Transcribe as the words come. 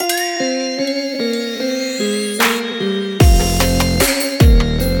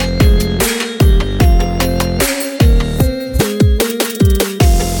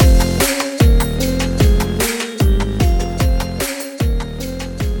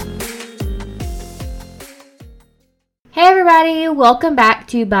Hey everybody, welcome back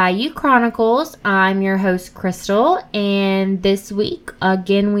to Bayou Chronicles. I'm your host Crystal, and this week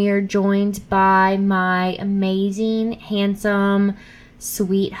again we are joined by my amazing, handsome,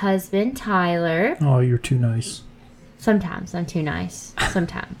 sweet husband Tyler. Oh, you're too nice. Sometimes I'm too nice.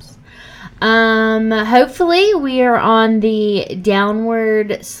 Sometimes. Hopefully we are on the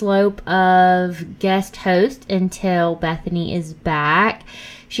downward slope of guest host until Bethany is back.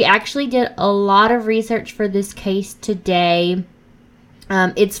 She actually did a lot of research for this case today.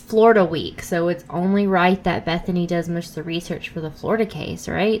 It's Florida week, so it's only right that Bethany does most of the research for the Florida case,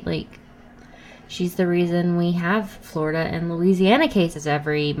 right? Like, she's the reason we have Florida and Louisiana cases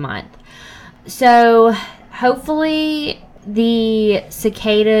every month. So, hopefully, the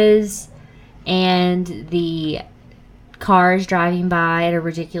cicadas and the cars driving by at a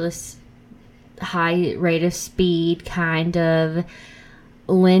ridiculous high rate of speed kind of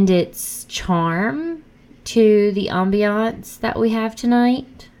lend its charm to the ambiance that we have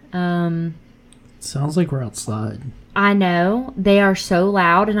tonight. Sounds like we're outside. I know. They are so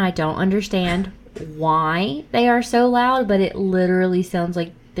loud, and I don't understand why they are so loud, but it literally sounds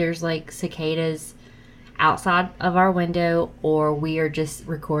like there's like cicadas outside of our window, or we are just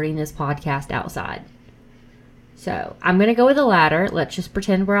recording this podcast outside. So I'm going to go with the latter. Let's just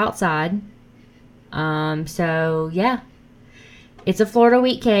pretend we're outside. So yeah. It's a Florida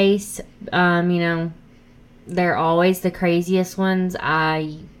week case. They're always the craziest ones.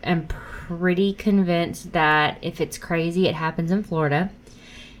 I am pretty convinced that if it's crazy, it happens in Florida.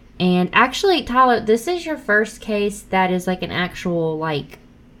 And actually, Tyler, this is your first case that is like an actual, like,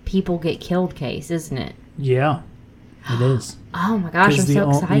 people get killed case, isn't it? Yeah, it is. Oh my gosh, I'm so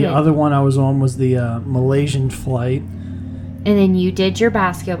excited. The other one I was on was the Malaysian flight. And then you did your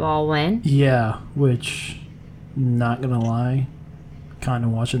basketball one. Yeah, which, not gonna lie, kind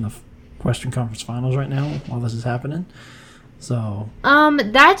of watching the Western Conference Finals right now while this is happening. So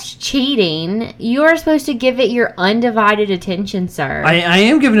that's cheating. You are supposed to give it your undivided attention, sir. I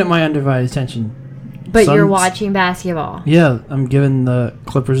am giving it my undivided attention. But you're watching basketball. Yeah, I'm giving the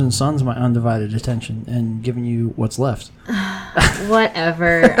Clippers and Suns my undivided attention and giving you what's left.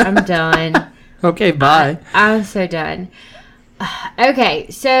 Whatever. I'm done. Okay, bye. I'm so done. Okay,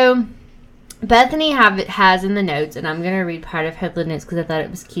 so Bethany has in the notes, and I'm going to read part of her notes because I thought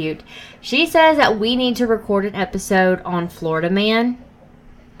it was cute. She says that we need to record an episode on Florida Man,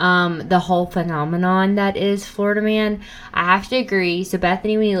 the whole phenomenon that is Florida Man. I have to agree. So,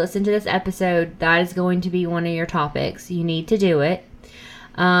 Bethany, when you listen to this episode, that is going to be one of your topics. You need to do it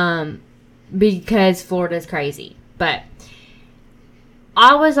because Florida is crazy. But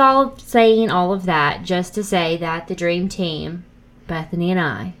I was all saying all of that just to say that the dream team, Bethany and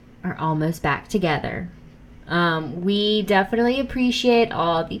I, are almost back together. We definitely appreciate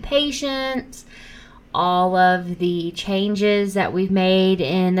all the patience, all of the changes that we've made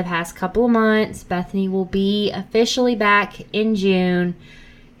in the past couple of months. Bethany will be officially back in June.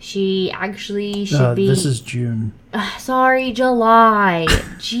 She actually should be... This is June. Sorry, July.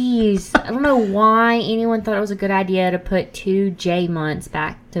 Jeez. I don't know why anyone thought it was a good idea to put 2 J months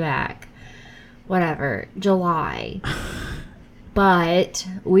back to back. Whatever. July. But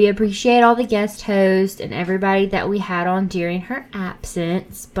we appreciate all the guest hosts and everybody that we had on during her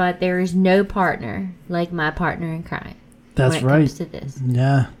absence. But there is no partner like my partner in crime. That's right. When it comes to this.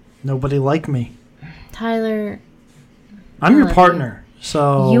 Yeah. Nobody like me. Tyler. I'm your partner.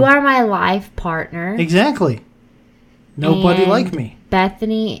 So you are my life partner. Exactly. Nobody like me.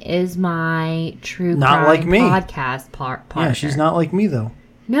 Bethany is my true not like me podcast partner. Yeah, she's not like me though.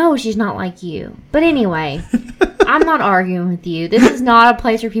 No, she's not like you. But anyway, I'm not arguing with you. This is not a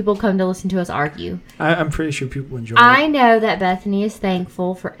place where people come to listen to us argue. I'm pretty sure people enjoy it. I know that Bethany is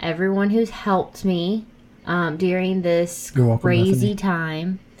thankful for everyone who's helped me during this crazy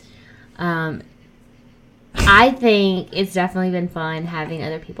time. I think it's definitely been fun having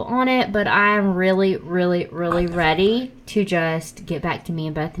other people on it, but I'm really, really, really ready to just get back to me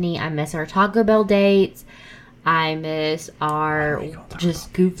and Bethany. I miss our Taco Bell dates. I miss our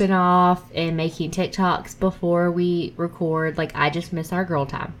just goofing off and making TikToks before we record. Like, I just miss our girl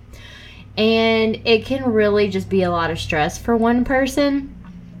time. And it can really just be a lot of stress for one person.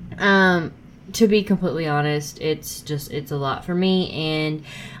 To be completely honest, it's a lot for me. And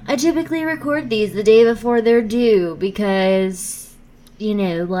I typically record these the day before they're due because,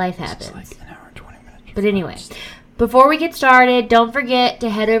 life happens. It's like an hour and 20 minutes. But anyway, before we get started, don't forget to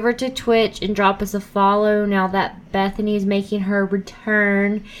head over to Twitch and drop us a follow now that Bethany is making her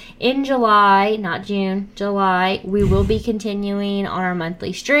return in July, not June, July. We will be continuing on our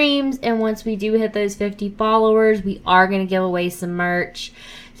monthly streams, and once we do hit those 50 followers, we are going to give away some merch.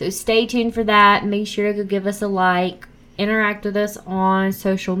 So stay tuned for that. Make sure to go give us a like interact with us on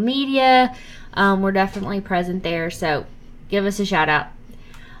social media. We're definitely present there, so give us a shout out.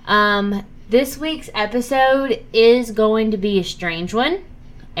 This week's episode is going to be a strange one.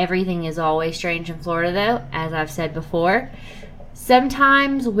 Everything is always strange in Florida, though, as I've said before.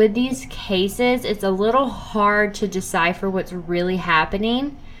 Sometimes with these cases, it's a little hard to decipher what's really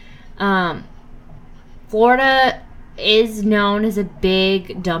happening. Florida is known as a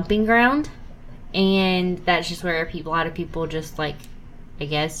big dumping ground, and that's just where a lot of people just, like, I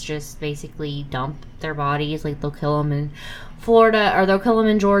guess, just basically dump their bodies. Like, they'll kill them in Florida, or they'll kill them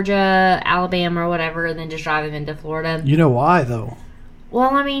in Georgia, Alabama, or whatever, and then just drive them into Florida. You know why, though? Well,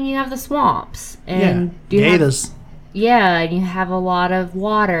 I mean, you have the swamps. And gators. And you have a lot of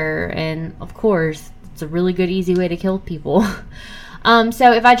water, and, of course, it's a really good, easy way to kill people.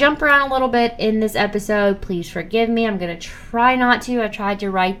 So if I jump around a little bit in this episode, please forgive me. I'm going to try not to. I tried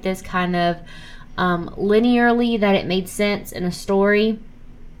to write this kind of linearly, that it made sense in a story.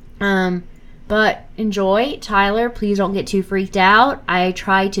 But enjoy. Tyler, please don't get too freaked out. I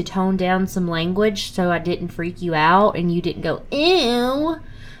tried to tone down some language so I didn't freak you out and you didn't go, ew.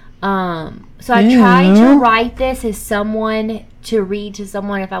 So I tried to write this as someone to read to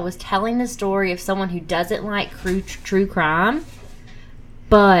someone if I was telling the story of someone who doesn't like true crime,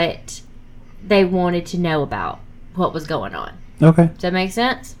 but they wanted to know about what was going on. Okay. Does that make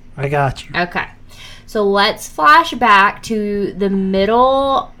sense? I got you. Okay. So let's flash back to the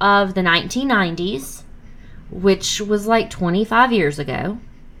middle of the 1990s, which was like 25 years ago,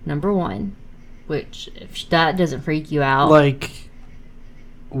 number one, which, if that doesn't freak you out. Like,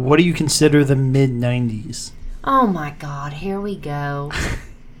 what do you consider the mid-90s? Oh my God, here we go.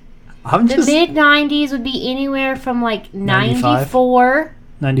 The mid-90s would be anywhere from like 94.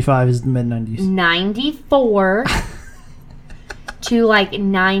 95 is the mid-90s. 94 to like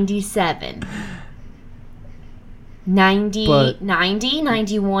 97. 90,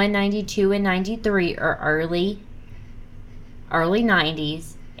 91, 92, and 93 are early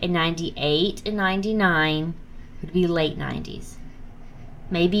 90s, and 98 and 99 would be late 90s.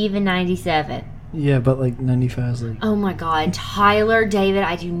 Maybe even 97. Yeah, but like 95 is like... Oh my God. Tyler, David,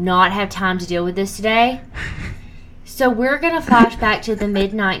 I do not have time to deal with this today. So we're going to flash back to the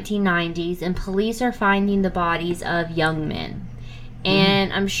mid-1990s, and police are finding the bodies of young men.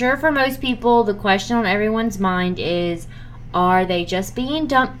 And I'm sure for most people, the question on everyone's mind is, are they just being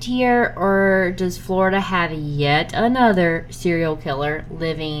dumped here, or does Florida have yet another serial killer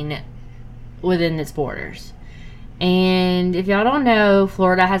living within its borders? And if y'all don't know,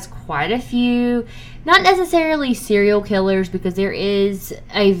 Florida has quite a few, not necessarily serial killers, because there is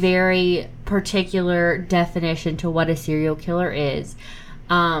a very particular definition to what a serial killer is.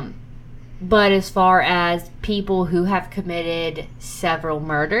 But as far as people who have committed several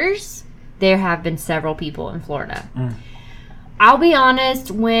murders, there have been several people in Florida. I'll be honest,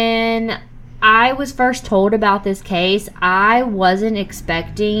 when I was first told about this case, I wasn't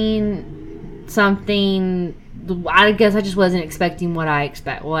expecting something. I guess I just wasn't expecting what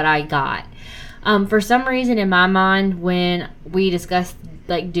I got. For some reason in my mind, when we discussed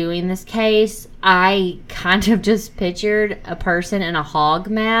like doing this case, I kind of just pictured a person in a hog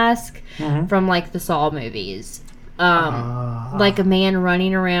mask from like the Saw movies. Like a man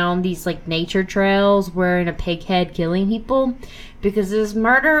running around these like nature trails wearing a pig head killing people, because this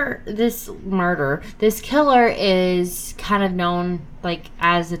killer is kind of known like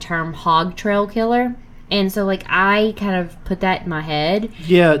as the term hog trail killer. And so, like, I kind of put that in my head.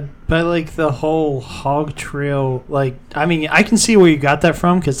 Yeah, but, like, the whole hog trail, like, I mean, I can see where you got that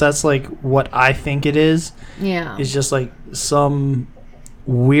from, because that's, like, what I think it is. Yeah. It's just, like, some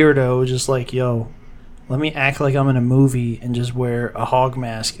weirdo just like, yo, let me act like I'm in a movie and just wear a hog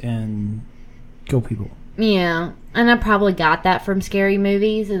mask and kill people. Yeah, and I probably got that from scary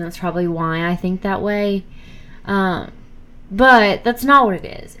movies, and that's probably why I think that way. But that's not what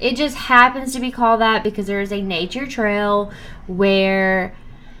it is. It just happens to be called that because there is a nature trail where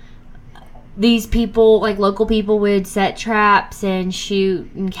these people, like local people, would set traps and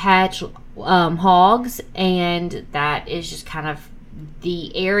shoot and catch hogs, and that is just kind of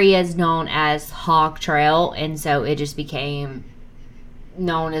the area is known as Hog Trail, and so it just became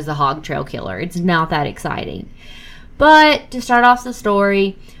known as the Hog Trail Killer. It's not that exciting. But to start off the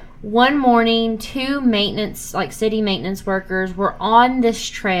story, one morning, two city maintenance workers were on this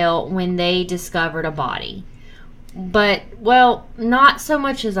trail when they discovered a body. But, well, not so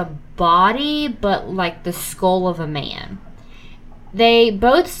much as a body, but like the skull of a man. They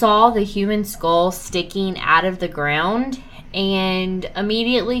both saw the human skull sticking out of the ground and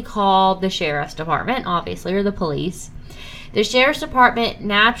immediately called the sheriff's department, obviously, or the police. The sheriff's department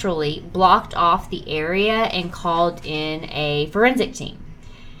naturally blocked off the area and called in a forensic team.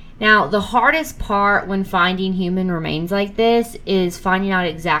 Now, the hardest part when finding human remains like this is finding out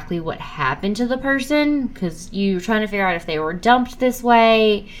exactly what happened to the person, because you're trying to figure out if they were dumped this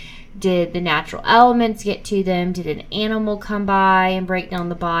way. Did the natural elements get to them? Did an animal come by and break down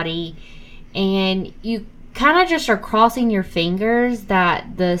the body? And you kind of just are crossing your fingers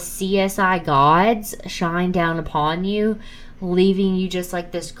that the CSI gods shine down upon you, leaving you just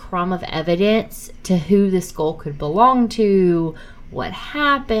like this crumb of evidence to who the skull could belong to, what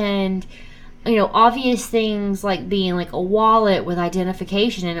happened. You know, obvious things like being like a wallet with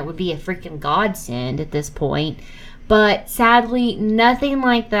identification, and it would be a freaking godsend at this point. But sadly, nothing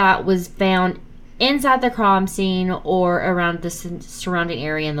like that was found inside the crime scene or around the surrounding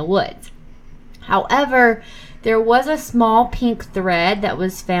area in the woods. However, there was a small pink thread that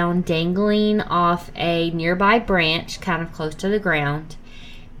was found dangling off a nearby branch, kind of close to the ground.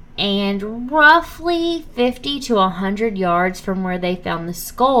 And roughly 50 to 100 yards from where they found the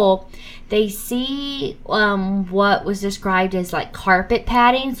skull, they see what was described as like carpet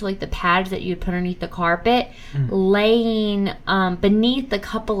padding, so like the pads that you'd put underneath the carpet, laying beneath a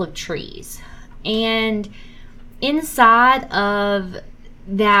couple of trees. And inside of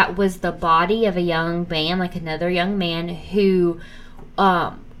that was the body of a young man, like another young man who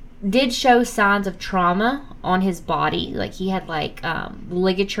did show signs of trauma on his body. Like he had like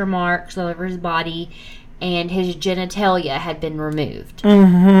ligature marks all over his body, and his genitalia had been removed.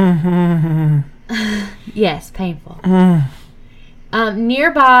 Yes, painful.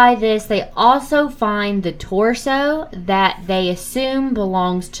 Nearby this, they also find the torso that they assume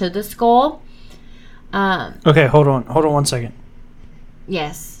belongs to the skull. Okay, hold on 1 second.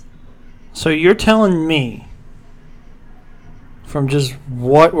 Yes. So you're telling me, from just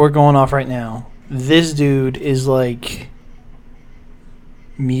what we're going off right now, this dude is like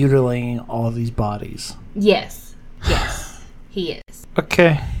mutilating all of these bodies? Yes, he is.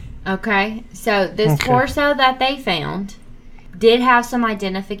 Okay. So this torso that they found did have some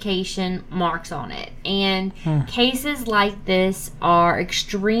identification marks on it. And cases like this are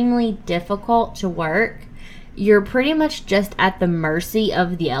extremely difficult to work. You're pretty much just at the mercy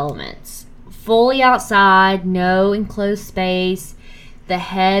of the elements. Fully outside, no enclosed space. The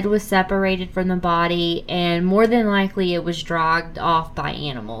head was separated from the body, and more than likely it was dragged off by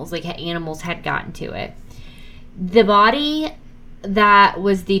animals. Like animals had gotten to it. The body that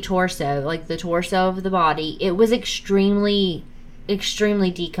was the torso, like the torso of the body, it was extremely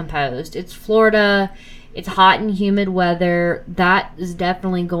decomposed. It's Florida. It's hot and humid weather. That is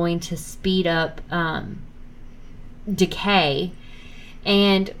definitely going to speed up decay.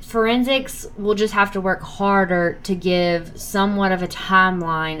 And forensics will just have to work harder to give somewhat of a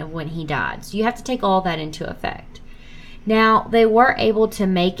timeline of when he died. So you have to take all that into effect. Now, they were able to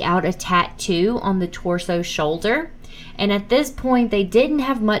make out a tattoo on the torso shoulder. And at this point, they didn't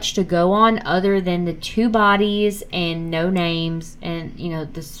have much to go on other than the two bodies and no names and, you know,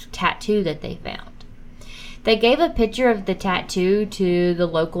 this tattoo that they found. They gave a picture of the tattoo to the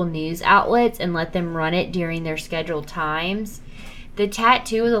local news outlets and let them run it during their scheduled times. The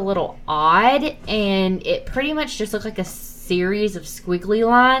tattoo was a little odd, and it pretty much just looked like a series of squiggly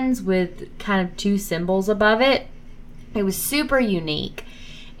lines with kind of two symbols above it. It was super unique.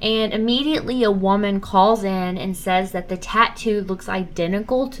 And immediately a woman calls in and says that the tattoo looks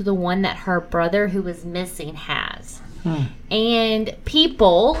identical to the one that her brother who was missing has. And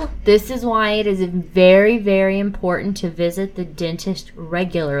people, this is why it is very, very important to visit the dentist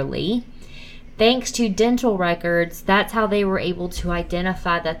regularly. Thanks to dental records, that's how they were able to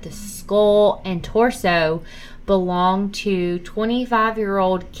identify that the skull and torso belonged to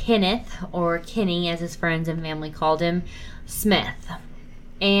 25-year-old Kenneth, or Kenny as his friends and family called him, Smith.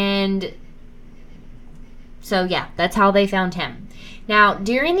 And so, yeah, that's how they found him. Now,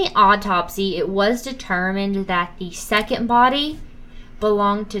 during the autopsy, it was determined that the second body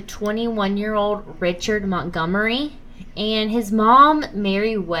belonged to 21-year-old Richard Montgomery, and his mom,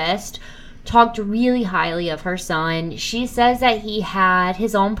 Mary West, talked really highly of her son. She says that he had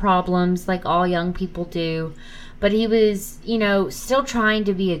his own problems, like all young people do, but he was, you know, still trying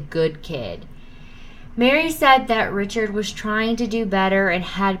to be a good kid. Mary said that Richard was trying to do better and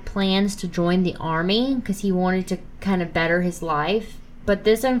had plans to join the army because he wanted to kind of better his life. But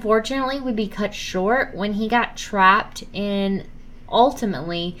this, unfortunately, would be cut short when he got trapped in,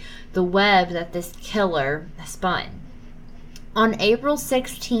 ultimately, the web that this killer spun. On April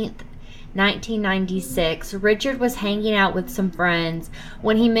 16th, 1996, Richard was hanging out with some friends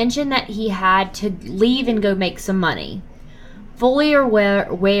when he mentioned that he had to leave and go make some money. Fully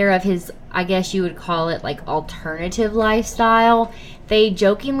aware of his, I guess you would call it, like, alternative lifestyle, they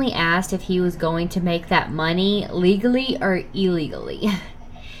jokingly asked if he was going to make that money legally or illegally.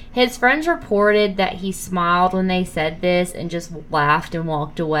 His friends reported that he smiled when they said this and just laughed and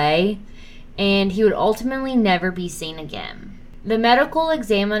walked away, and he would ultimately never be seen again. The medical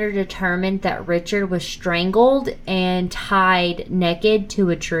examiner determined that Richard was strangled and tied naked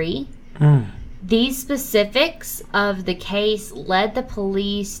to a tree. These specifics of the case led the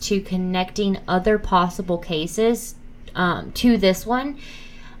police to connecting other possible cases to this one.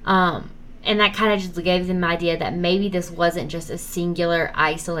 And that kind of just gave them an idea that maybe this wasn't just a singular,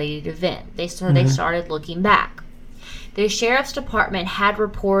 isolated event. They started looking back. The sheriff's department had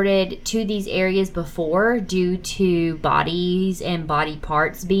reported to these areas before due to bodies and body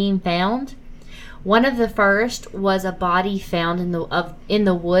parts being found. One of the first was a body found in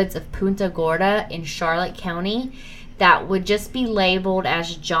the woods of Punta Gorda in Charlotte County that would just be labeled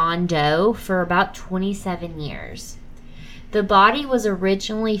as John Doe for about 27 years. The body was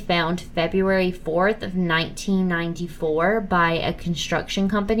originally found February 4th of 1994 by a construction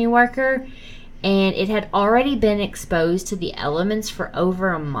company worker, and it had already been exposed to the elements for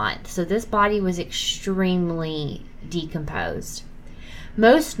over a month. So this body was extremely decomposed.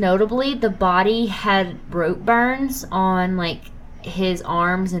 Most notably, the body had rope burns on like his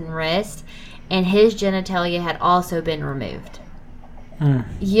arms and wrists, and his genitalia had also been removed.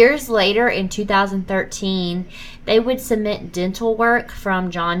 Years later, in 2013, they would submit dental work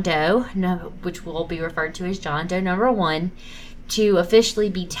from John Doe, which will be referred to as John Doe number 1, to officially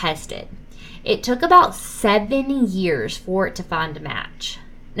be tested. It took about 7 years for it to find a match.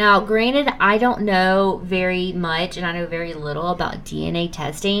 Now, granted, I don't know very much, and I know very little about DNA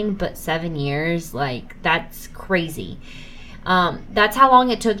testing, but 7 years, like, that's crazy. That's how long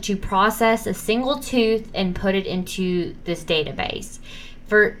it took to process a single tooth and put it into this database.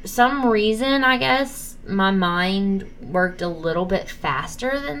 For some reason, I guess, my mind worked a little bit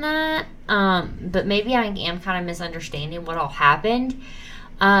faster than that, but maybe I am kind of misunderstanding what all happened.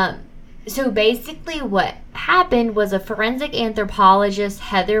 So basically what happened was a forensic anthropologist,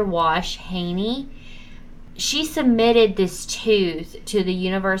 Heather Wash Haney, she submitted this tooth to the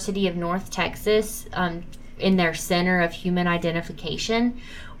University of North Texas in their Center of Human Identification,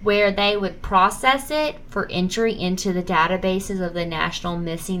 where they would process it for entry into the databases of the National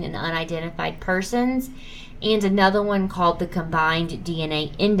Missing and Unidentified Persons, and another one called the Combined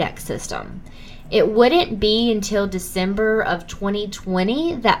DNA Index System. It wouldn't be until December of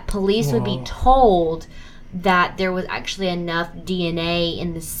 2020 that police would be told that there was actually enough DNA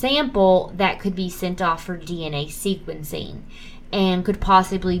in the sample that could be sent off for DNA sequencing and could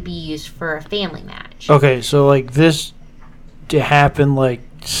possibly be used for a family match. Okay, so like this happened like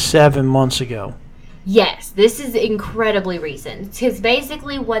 7 months ago. Yes, this is incredibly recent. Because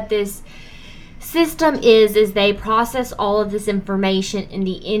basically what this system is they process all of this information in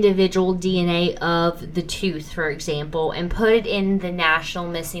the individual DNA of the tooth, for example, and put it in the National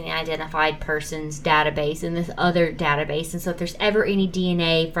Missing and Identified Persons database and this other database. And so if there's ever any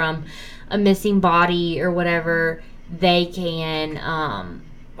DNA from a missing body or whatever, they can,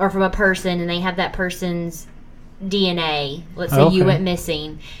 or from a person, and they have that person's DNA. Let's say you went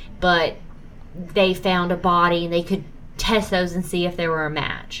missing, but they found a body and they could test those and see if there were a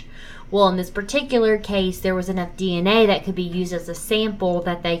match. Well, in this particular case, there was enough DNA that could be used as a sample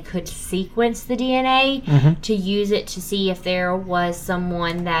that they could sequence the DNA to use it to see if there was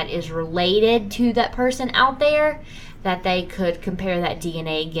someone that is related to that person out there that they could compare that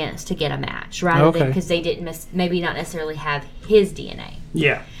DNA against to get a match, rather than because they didn't maybe not necessarily have his DNA.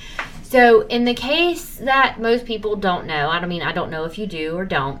 Yeah. So, in the case that most people don't know, I don't know if you do or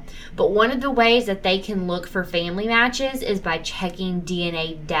don't, but one of the ways that they can look for family matches is by checking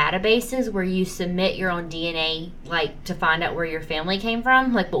DNA databases where you submit your own DNA, like, to find out where your family came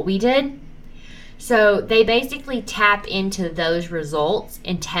from, like what we did. So, they basically tap into those results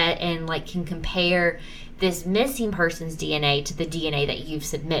and can compare this missing person's DNA to the DNA that you've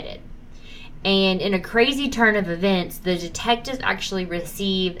submitted. And in a crazy turn of events, the detectives actually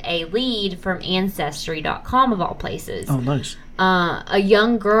receive a lead from Ancestry.com, of all places. Oh, nice. A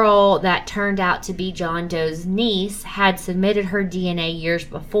young girl that turned out to be John Doe's niece had submitted her DNA years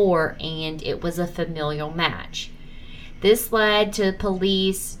before, and it was a familial match. This led to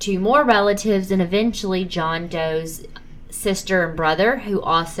police to more relatives and eventually John Doe's sister and brother, who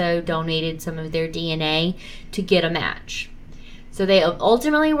also donated some of their DNA to get a match. So they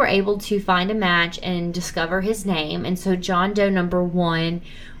ultimately were able to find a match and discover his name. And so John Doe number 1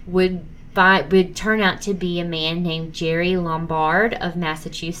 would turn out to be a man named Jerry Lombard of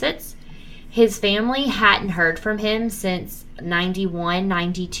Massachusetts. His family hadn't heard from him since 91,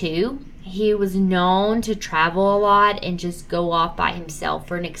 92. He was known to travel a lot and just go off by himself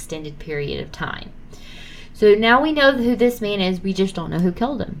for an extended period of time. So now we know who this man is. We just don't know who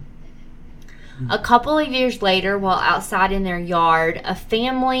killed him. A couple of years later, while outside in their yard, a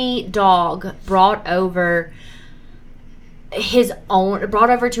family dog brought over to his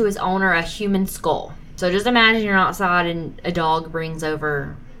owner a human skull. So just imagine you're outside and a dog brings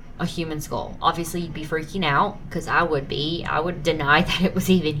over a human skull. Obviously, you'd be freaking out, because I would be. I would deny that it was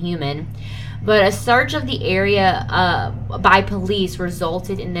even human. But a search of the area by police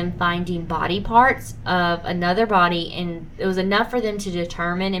resulted in them finding body parts of another body, and it was enough for them to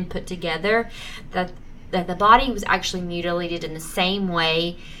determine and put together that the body was actually mutilated in the same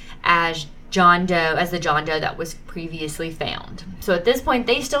way as the John Doe that was previously found. So at this point,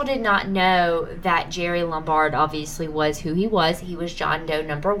 they still did not know that Jerry Lombard obviously was who he was. He was John Doe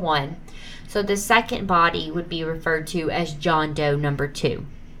number 1. So the second body would be referred to as John Doe number 2.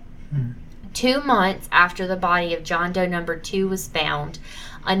 2 months after the body of John Doe number 2 was found,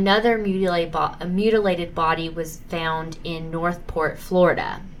 another mutilated body was found in Northport,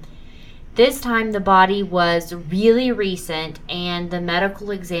 Florida. This time the body was really recent, and the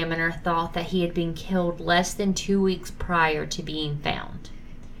medical examiner thought that he had been killed less than 2 weeks prior to being found.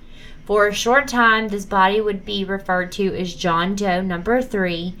 For a short time, this body would be referred to as John Doe number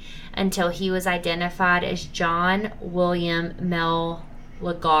 3 until he was identified as John William Melgarejo.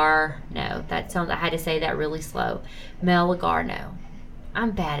 I had to say that really slow. Melgarejo.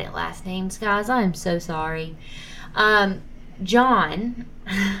 I'm bad at last names, guys. I'm so sorry. John...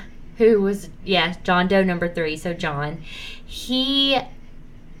 who was, John Doe number 3, so John. He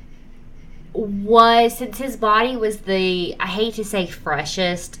was, since his body was I hate to say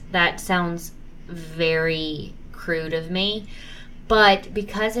freshest, that sounds very crude of me, but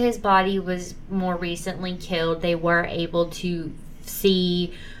because his body was more recently killed, they were able to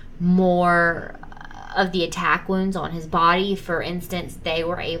see more of the attack wounds on his body. For instance, they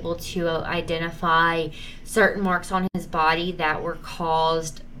were able to identify certain marks on his body that were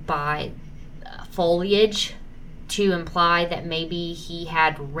caused by foliage, to imply that maybe he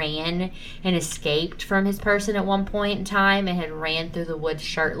had ran and escaped from his person at one point in time and had ran through the woods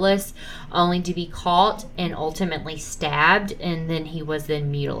shirtless, only to be caught and ultimately stabbed, and then he was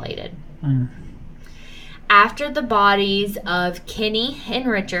then mutilated. After the bodies of Kenny and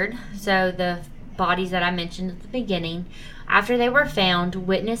Richard, so the bodies that I mentioned at the beginning, after they were found,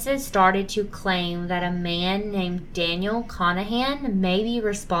 witnesses started to claim that a man named Daniel Conahan may be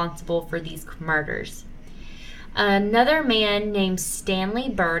responsible for these murders. Another man named Stanley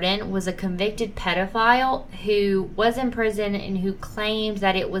Burden was a convicted pedophile who was in prison and who claimed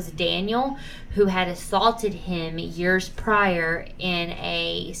that it was Daniel who had assaulted him years prior in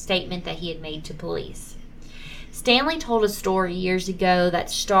a statement that he had made to police. Stanley told a story years ago that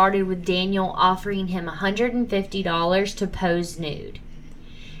started with Daniel offering him $150 to pose nude.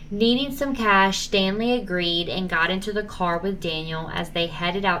 Needing some cash, Stanley agreed and got into the car with Daniel as they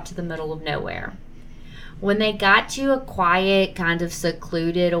headed out to the middle of nowhere. When they got to a quiet, kind of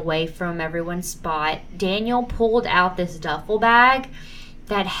secluded, away from everyone's spot, Daniel pulled out this duffel bag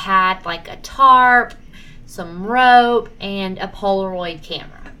that had like a tarp, some rope, and a Polaroid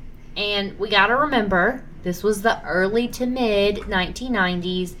camera. And we gotta remember, this was the early to mid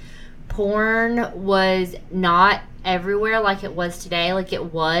 1990s. Porn was not everywhere like it was today. Like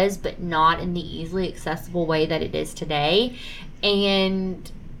it was, but not in the easily accessible way that it is today.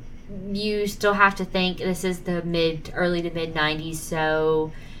 And you still have to think this is the early to mid 90s.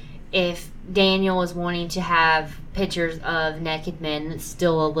 So if Daniel was wanting to have pictures of naked men, it's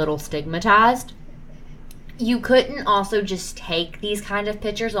still a little stigmatized. You couldn't also just take these kind of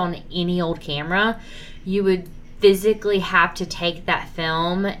pictures on any old camera. You would physically have to take that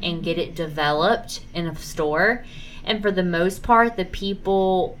film and get it developed in a store. And for the most part, the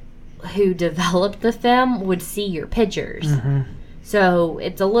people who developed the film would see your pictures. Mm-hmm. So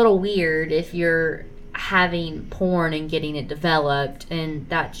it's a little weird if you're having porn and getting it developed, and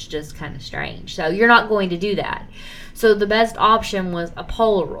that's just kind of strange. So you're not going to do that. So the best option was a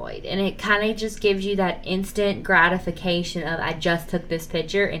Polaroid, and it kind of just gives you that instant gratification of, I just took this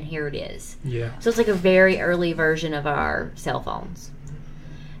picture and here it is. Yeah. So it's like a very early version of our cell phones.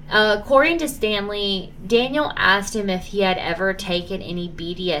 According to Stanley, Daniel asked him if he had ever taken any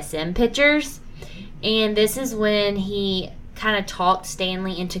BDSM pictures, and this is when he kind of talked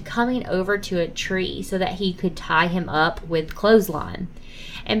Stanley into coming over to a tree so that he could tie him up with clothesline.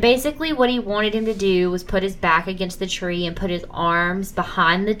 And basically what he wanted him to do was put his back against the tree and put his arms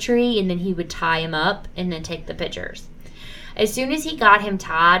behind the tree, and then he would tie him up and then take the pictures. As soon as he got him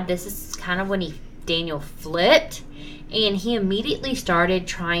tied, this is kind of when Daniel flipped, and he immediately started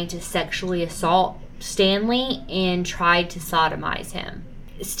trying to sexually assault Stanley and tried to sodomize him.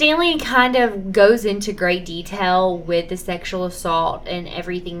 Stanley kind of goes into great detail with the sexual assault and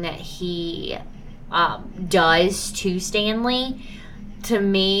everything that he does to Stanley. To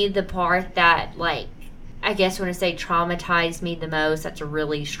me, the part that, like, I guess when I say traumatized me the most, that's a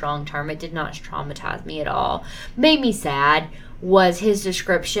really strong term. It did not traumatize me at all. Made me sad was his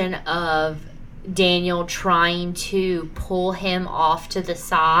description of Daniel trying to pull him off to the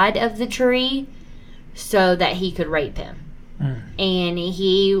side of the tree so that he could rape him. And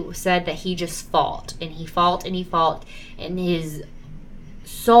he said that he just fought, and he fought, and he fought, and his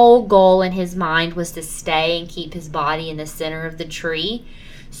sole goal in his mind was to stay and keep his body in the center of the tree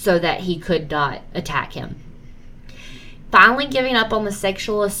so that he could not attack him. Finally giving up on the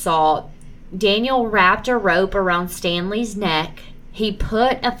sexual assault, Daniel wrapped a rope around Stanley's neck. He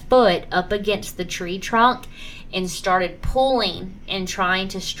put a foot up against the tree trunk and started pulling and trying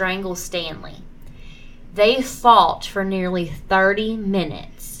to strangle Stanley. They fought for nearly 30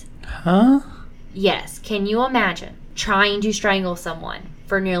 minutes. Huh? Yes. Can you imagine trying to strangle someone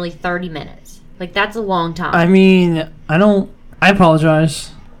for nearly 30 minutes? Like, that's a long time. I mean, I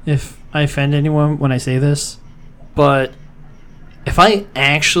apologize if I offend anyone when I say this, but if I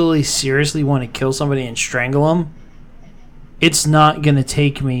actually seriously want to kill somebody and strangle them, it's not going to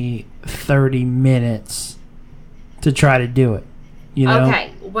take me 30 minutes to try to do it. You know?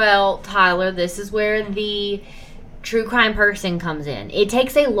 Okay, well, Tyler, this is where the true crime person comes in. It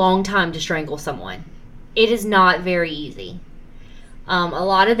takes a long time to strangle someone. It is not very easy. A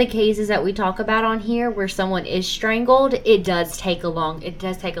lot of the cases that we talk about on here where someone is strangled, it does take a long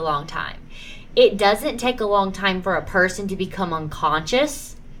time. It doesn't take a long time for a person to become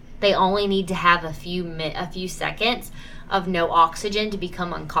unconscious. They only need to have a few seconds of no oxygen to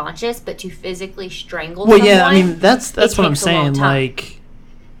become unconscious, but to physically strangle someone. Well, yeah, I mean, that's what I'm saying. Like,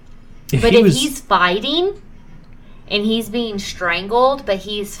 if he's fighting and he's being strangled, but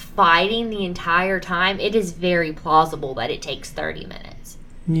he's fighting the entire time, it is very plausible that it takes 30 minutes.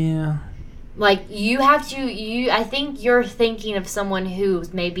 Yeah. Like, I think you're thinking of someone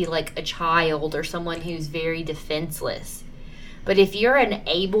who's maybe like a child or someone who's very defenseless. But if you're an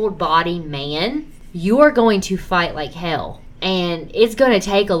able-bodied man, you are going to fight like hell. And it's going to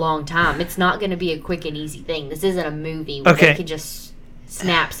take a long time. It's not going to be a quick and easy thing. This isn't a movie where they can just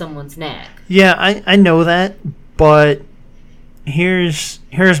snap someone's neck. Yeah, I know that, but here's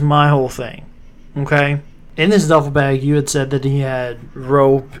my whole thing, okay? In this duffel bag, you had said that he had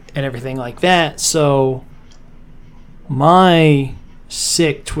rope and everything like that, so my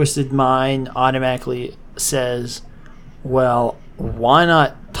sick, twisted mind automatically says, well, why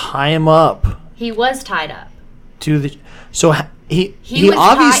not tie him up? He was tied up. So he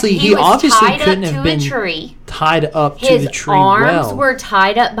obviously couldn't have been tied up to the tree. His arms were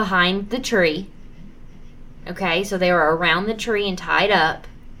tied up behind the tree. Okay, so they were around the tree and tied up.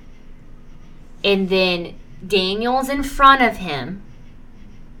 And then Daniel's in front of him.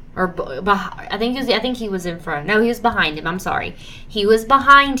 I think he was in front. No, he was behind him. I'm sorry. He was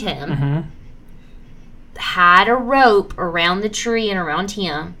behind him. Mm-hmm. Had a rope around the tree and around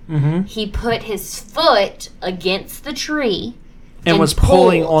him. Mm-hmm. He put his foot against the tree and was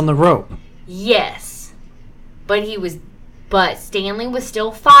pulling on the rope. Yes. But Stanley was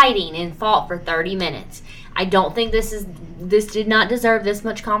still fighting and fought for 30 minutes. I don't think this did not deserve this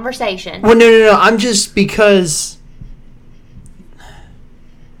much conversation. Well, no. I'm just, because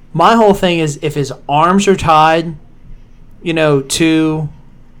my whole thing is, if his arms are tied, to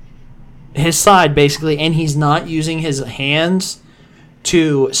his side basically, and he's not using his hands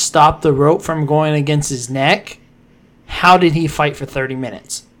to stop the rope from going against his neck, how did he fight for 30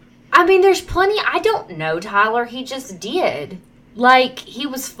 minutes? I mean, there's plenty. I don't know, Tyler. He just did. Like, he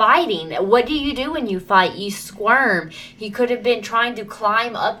was fighting. What do you do when you fight? You squirm. He could have been trying to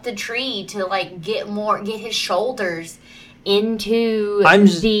climb up the tree to, like, get his shoulders into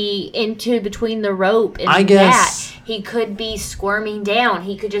between the rope and that. He could be squirming down.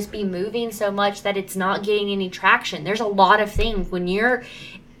 He could just be moving so much that it's not getting any traction. There's a lot of things. When you're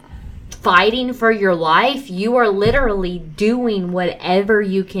fighting for your life, you are literally doing whatever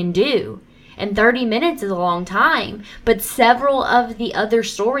you can do. And 30 minutes is a long time. But several of the other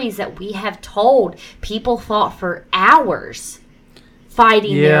stories that we have told, people fought for hours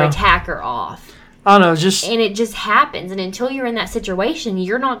fighting their attacker off. I don't know, and it just happens. And until you're in that situation,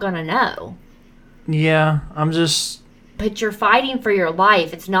 you're not going to know. Yeah, But you're fighting for your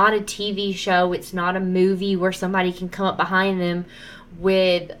life. It's not a TV show. It's not a movie where somebody can come up behind them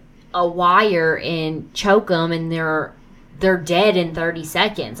with a wire and choke them and they're they're dead in 30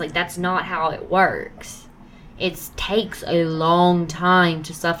 seconds. Like, that's not how it works. It takes a long time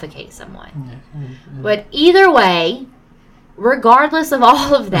to suffocate someone. But either way, regardless of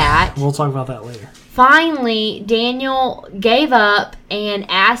all of that... We'll talk about that later. Finally, Daniel gave up and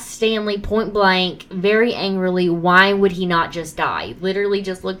asked Stanley point blank, very angrily, why would he not just die? Literally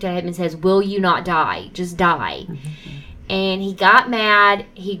just looked at him and says, will you not die? Just die. And he got mad,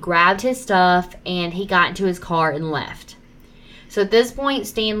 he grabbed his stuff, and he got into his car and left. So at this point,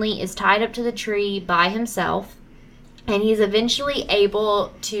 Stanley is tied up to the tree by himself, and he's eventually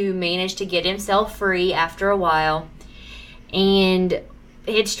able to manage to get himself free after a while, and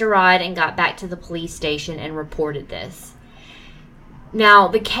hitched a ride and got back to the police station and reported this. Now,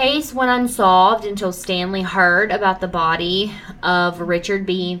 the case went unsolved until Stanley heard about the body of Richard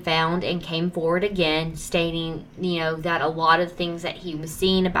being found and came forward again, stating, that a lot of things that he was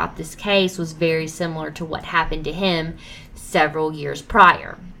seeing about this case was very similar to what happened to him several years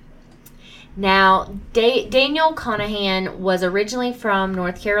prior. Now, Daniel Conahan was originally from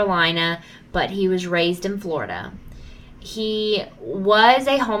North Carolina, but he was raised in Florida. He was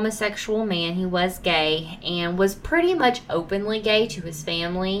a homosexual man. He was gay and was pretty much openly gay to his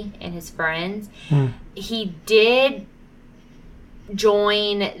family and his friends. He did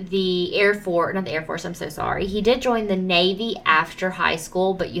join the He did join the Navy after high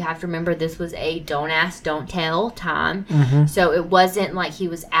school, but you have to remember this was a don't ask, don't tell time. So it wasn't like he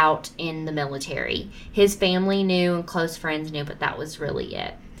was out in the military. His family knew and close friends knew, but that was really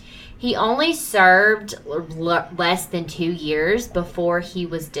it. He only served less than 2 years before he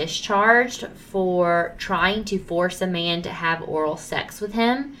was discharged for trying to force a man to have oral sex with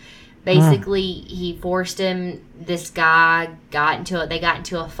him. Basically, he forced him. This guy they got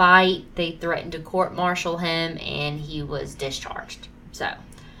into a fight. They threatened to court-martial him, and he was discharged. So,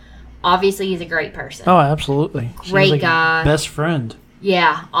 obviously, he's a great person. Oh, absolutely. Great guy. Best friend.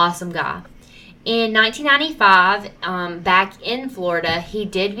 Yeah, awesome guy. In 1995, back in Florida, he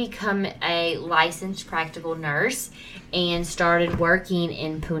did become a licensed practical nurse and started working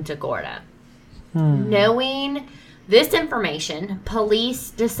in Punta Gorda. Knowing this information,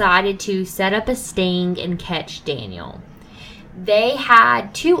 police decided to set up a sting and catch Daniel. They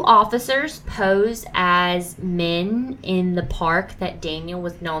had 2 officers pose as men in the park that Daniel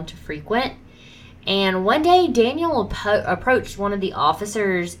was known to frequent. And one day, Daniel approached one of the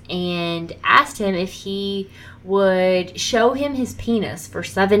officers and asked him if he would show him his penis for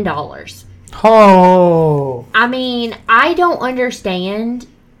 $7. Oh! I mean, I don't understand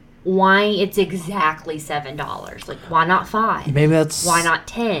why it's exactly $7. Like, why not 5? Maybe that's... Why not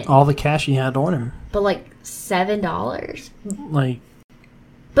 10? All the cash he had on him. But, $7?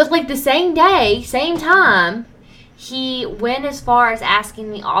 But, the same day, same time... He went as far as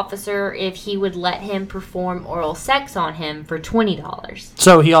asking the officer if he would let him perform oral sex on him for $20.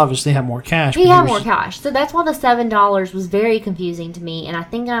 So he obviously had more cash. He had more cash. So that's why the $7 was very confusing to me. And I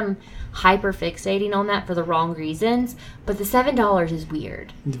think I'm hyper fixating on that for the wrong reasons. But the $7 is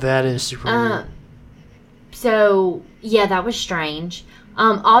weird. That is super weird. So, yeah, that was strange.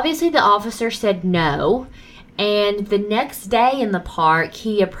 Obviously, the officer said no. And the next day in the park,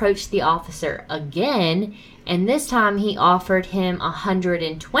 he approached the officer again. And this time he offered him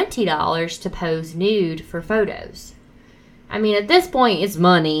 $120 to pose nude for photos. I mean, at this point, it's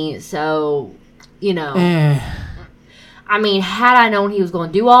money, so, I mean, had I known he was going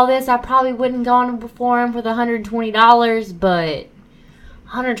to do all this, I probably wouldn't gone before him for the $120, but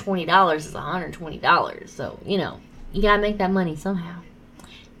 $120 is $120, so, you gotta make that money somehow.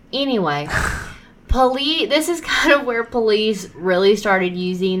 Anyway... This is kind of where police really started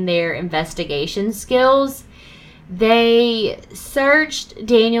using their investigation skills. They searched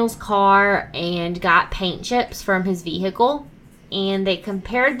Daniel's car and got paint chips from his vehicle, and they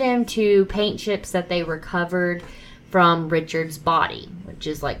compared them to paint chips that they recovered from Richard's body, which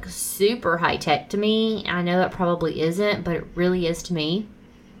is super high tech to me. I know that probably isn't, but it really is to me.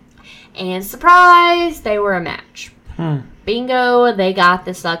 And surprise, they were a match. Bingo, they got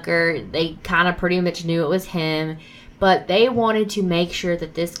the sucker. They kind of pretty much knew it was him, but they wanted to make sure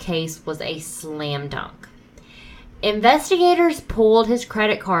that this case was a slam dunk. Investigators pulled his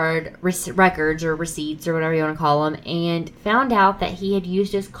credit card records or receipts or whatever you want to call them and found out that he had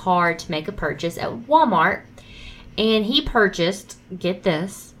used his card to make a purchase at Walmart, and he purchased, get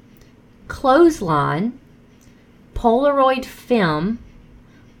this, clothesline, Polaroid film,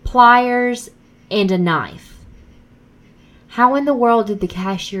 pliers, and a knife. How in the world did the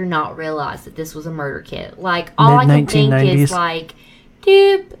cashier not realize that this was a murder kit? All I can think is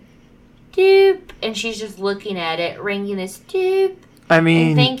doop, doop, and she's just looking at it, ringing this doop, I mean,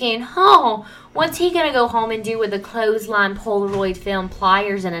 and thinking, oh, what's he going to go home and do with a clothesline, Polaroid film,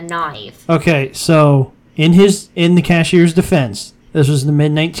 pliers, and a knife? okay, so in the cashier's defense, this was the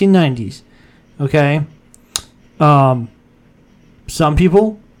mid 1990s. Okay, some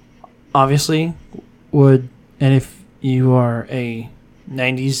people obviously would, and if you are a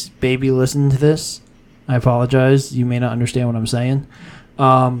 90s baby listening to this, I apologize. You may not understand what I'm saying.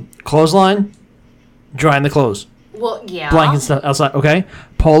 Clothesline, drying the clothes. Well, yeah. Blankets outside, okay?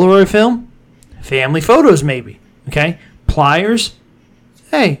 Polaroid film, family photos maybe, okay? Pliers,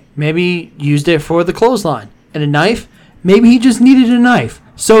 hey, maybe used it for the clothesline. And a knife, maybe he just needed a knife.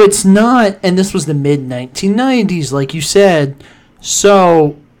 So it's not, and this was the mid-1990s, like you said,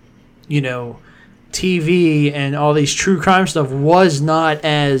 so, TV and all these true crime stuff was not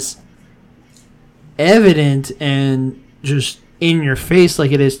as evident and just in your face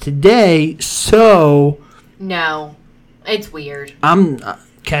like it is today, so... No, it's weird. I'm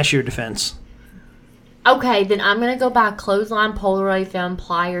cashier defense. Okay, then I'm going to go buy clothesline, Polaroid film,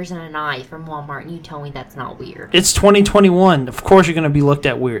 pliers, and a knife from Walmart, and you tell me that's not weird. It's 2021. Of course you're going to be looked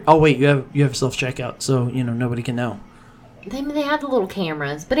at weird. Oh, wait, you have self-checkout, so, nobody can know. They have the little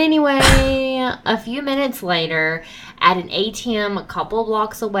cameras. But anyway, a few minutes later, at an ATM a couple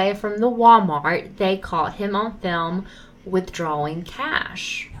blocks away from the Walmart, they caught him on film withdrawing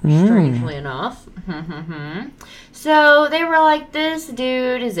cash, strangely enough. So they were like, this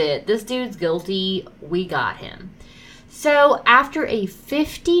dude is it. This dude's guilty. We got him. So after a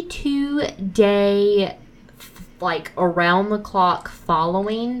 52-day, around-the-clock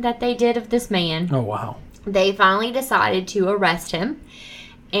following that they did of this man. Oh, wow. They finally decided to arrest him.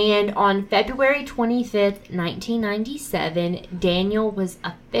 And on February 25th, 1997, Daniel was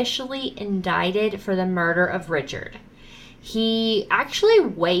officially indicted for the murder of Richard. He actually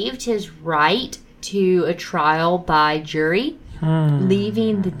waived his right to a trial by jury,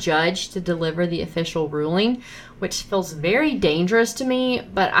 leaving the judge to deliver the official ruling, which feels very dangerous to me,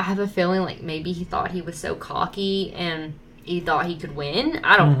 but I have a feeling like maybe he thought he was so cocky and he thought he could win.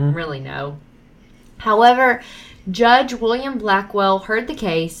 I don't really know. However, Judge William Blackwell heard the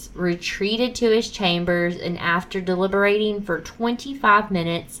case, retreated to his chambers, and after deliberating for 25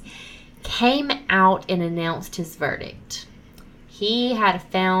 minutes, came out and announced his verdict. He had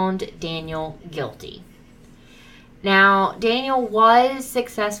found Daniel guilty. Now, Daniel was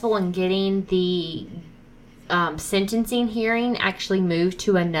successful in getting the sentencing hearing actually moved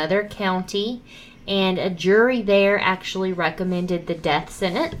to another county, and a jury there actually recommended the death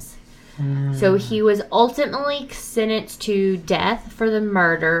sentence. So he was ultimately sentenced to death for the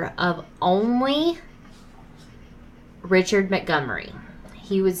murder of only Richard Montgomery.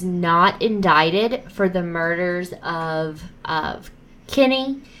 He was not indicted for the murders of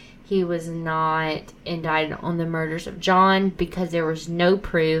Kenny. He was not indicted on the murders of John because there was no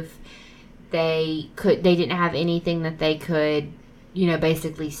proof. They didn't have anything that they could,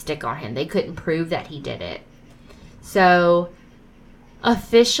 basically stick on him. They couldn't prove that he did it. So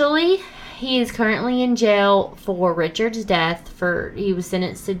officially, he is currently in jail for Richard's death. He was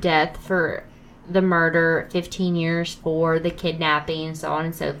sentenced to death for the murder, 15 years for the kidnapping, so on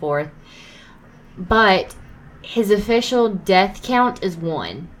and so forth. But his official death count is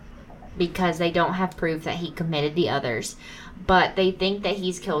 1 because they don't have proof that he committed the others. But they think that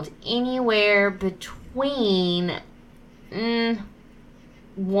he's killed anywhere between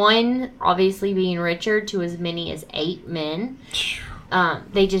 1, obviously being Richard, to as many as 8 men.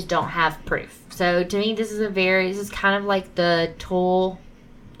 They just don't have proof. So to me, this is kind of like the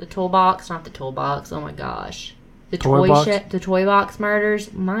toolbox, not the toolbox. Oh my gosh, the toy box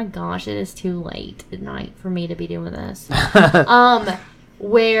murders. My gosh, it is too late at night for me to be doing this.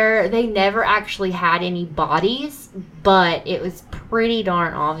 Where they never actually had any bodies, but it was pretty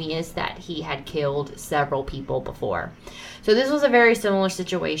darn obvious that he had killed several people before. So this was a very similar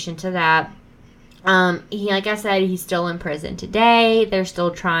situation to that. Like I said, he's still in prison today. They're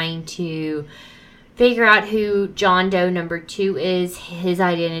still trying to figure out who John Doe number 2 is. His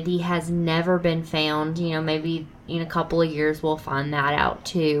identity has never been found. Maybe in a couple of years we'll find that out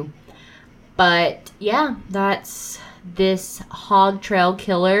too. But yeah, that's this Hog Trail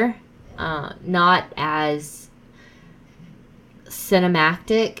Killer. Not as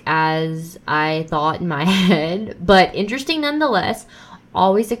cinematic as I thought in my head, but interesting nonetheless.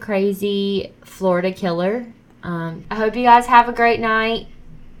 Always a crazy Florida killer. I hope you guys have a great night.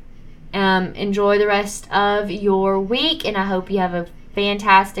 Enjoy the rest of your week, and I hope you have a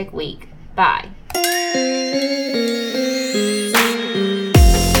fantastic week. Bye.